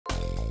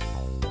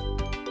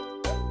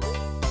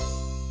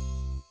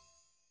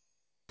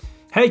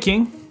Hey,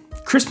 King.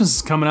 Christmas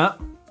is coming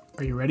up.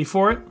 Are you ready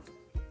for it?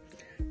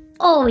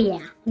 Oh yeah,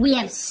 we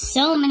have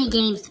so many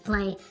games to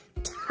play,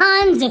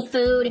 tons of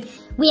food,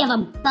 we have a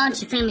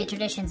bunch of family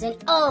traditions,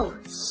 and oh,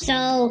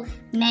 so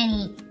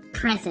many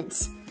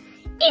presents.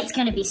 It's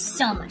gonna be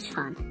so much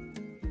fun.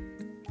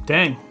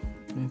 Dang,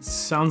 it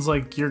sounds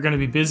like you're gonna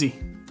be busy.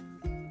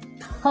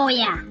 Oh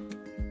yeah,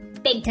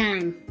 big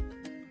time.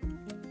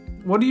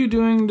 What are you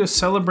doing to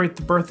celebrate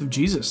the birth of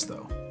Jesus,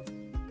 though?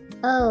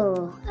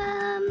 Oh,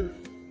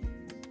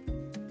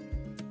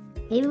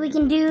 maybe we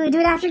can do it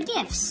after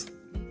gifts.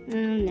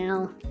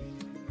 No,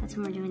 that's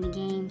when we're doing the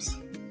games.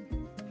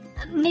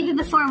 Maybe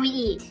before we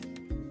eat.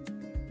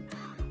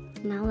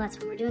 No, that's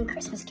when we're doing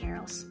Christmas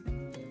carols.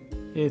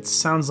 It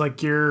sounds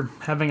like you're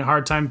having a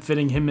hard time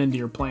fitting him into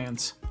your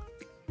plans.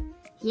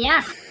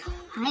 Yeah,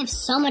 I have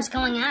so much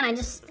going on,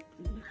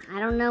 I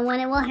don't know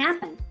when it will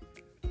happen.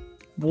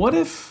 What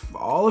if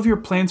all of your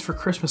plans for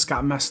Christmas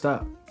got messed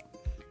up?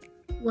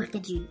 What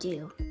did you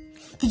do?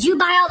 Did you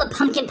buy all the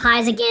pumpkin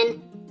pies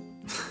again?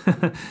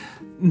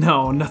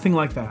 No, nothing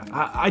like that.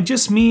 I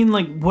just mean,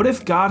 like, what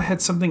if God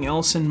had something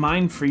else in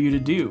mind for you to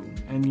do,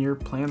 and your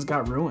plans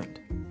got ruined?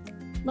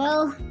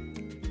 Well,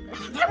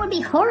 that would be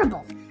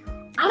horrible.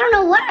 I don't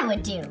know what I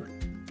would do.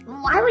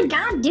 Why would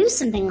God do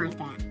something like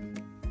that?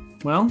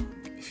 Well,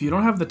 if you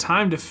don't have the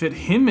time to fit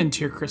him into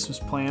your Christmas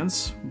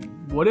plans,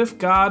 what if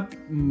God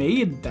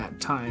made that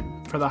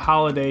time for the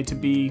holiday to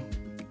be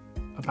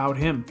about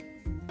him?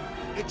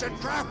 It's a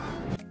trap!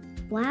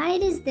 Why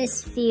does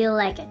this feel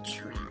like a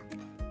trap?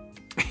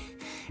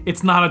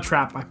 It's not a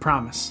trap, I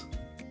promise.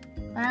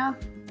 Well,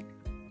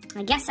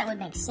 I guess that would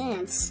make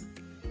sense.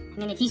 I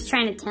mean, if he's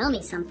trying to tell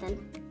me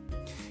something.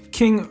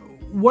 King,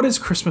 what is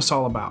Christmas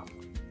all about?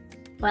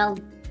 Well,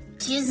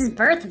 Jesus'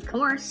 birth, of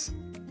course.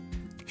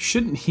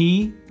 Shouldn't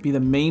he be the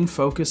main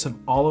focus of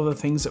all of the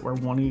things that we're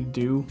wanting to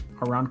do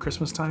around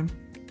Christmas time?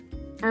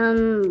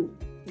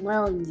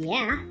 Well,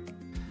 yeah.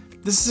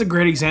 This is a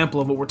great example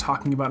of what we're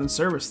talking about in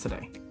service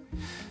today.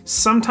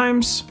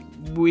 Sometimes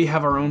we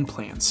have our own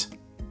plans.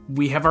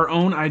 We have our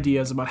own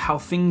ideas about how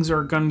things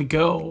are going to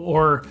go,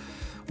 or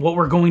what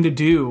we're going to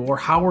do, or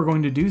how we're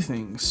going to do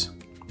things.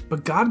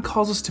 But God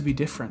calls us to be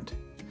different.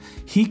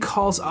 He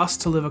calls us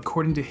to live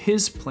according to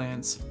His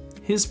plans,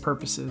 His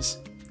purposes,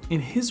 in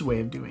His way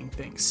of doing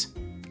things.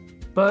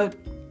 But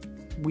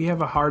we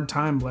have a hard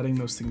time letting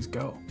those things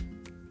go.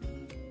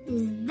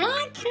 Is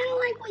that kind of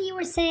like what you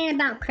were saying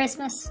about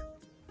Christmas?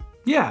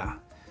 Yeah,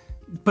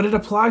 but it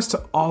applies to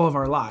all of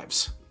our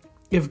lives.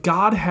 If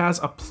God has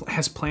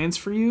plans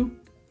for you,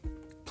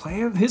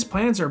 His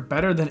plans are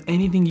better than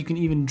anything you can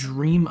even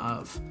dream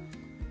of.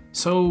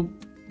 So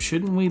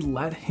shouldn't we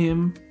let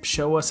Him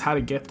show us how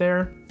to get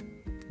there,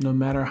 no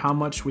matter how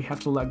much we have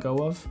to let go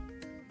of?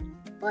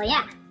 Well,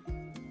 yeah.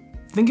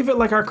 Think of it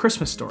like our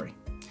Christmas story.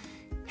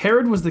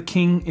 Herod was the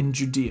king in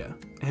Judea,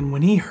 and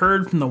when he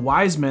heard from the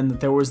wise men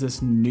that there was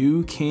this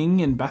new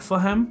king in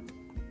Bethlehem,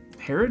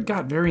 Herod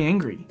got very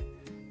angry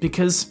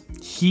because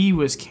he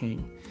was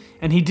king,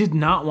 and he did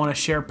not want to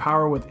share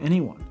power with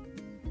anyone.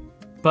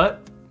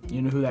 But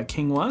you know who that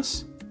king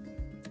was?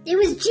 It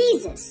was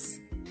Jesus.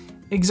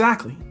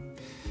 Exactly.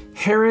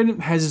 Herod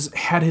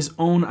had his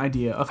own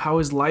idea of how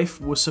his life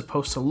was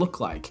supposed to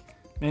look like,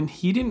 and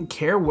he didn't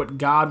care what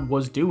God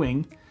was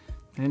doing,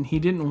 and he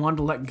didn't want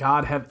to let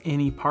God have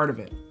any part of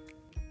it.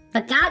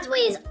 But God's way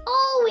is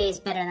always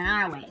better than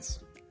our ways,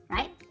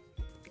 right?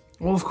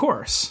 Well, of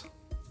course.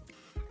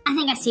 I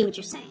think I see what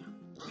you're saying.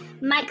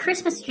 My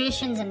Christmas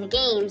traditions and the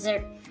games,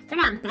 they're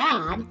not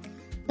bad,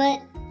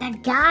 but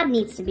that God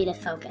needs to be the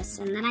focus,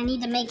 and that I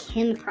need to make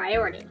Him a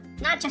priority.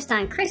 Not just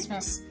on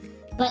Christmas,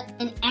 but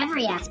in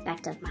every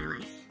aspect of my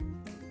life.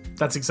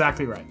 That's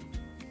exactly right.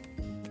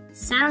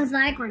 Sounds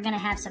like we're gonna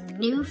have some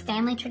new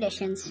family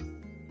traditions.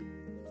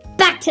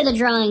 Back to the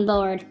drawing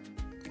board.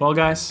 Well,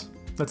 guys,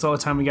 that's all the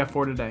time we got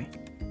for today.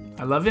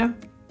 I love you,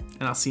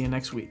 and I'll see you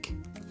next week.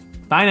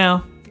 Bye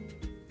now.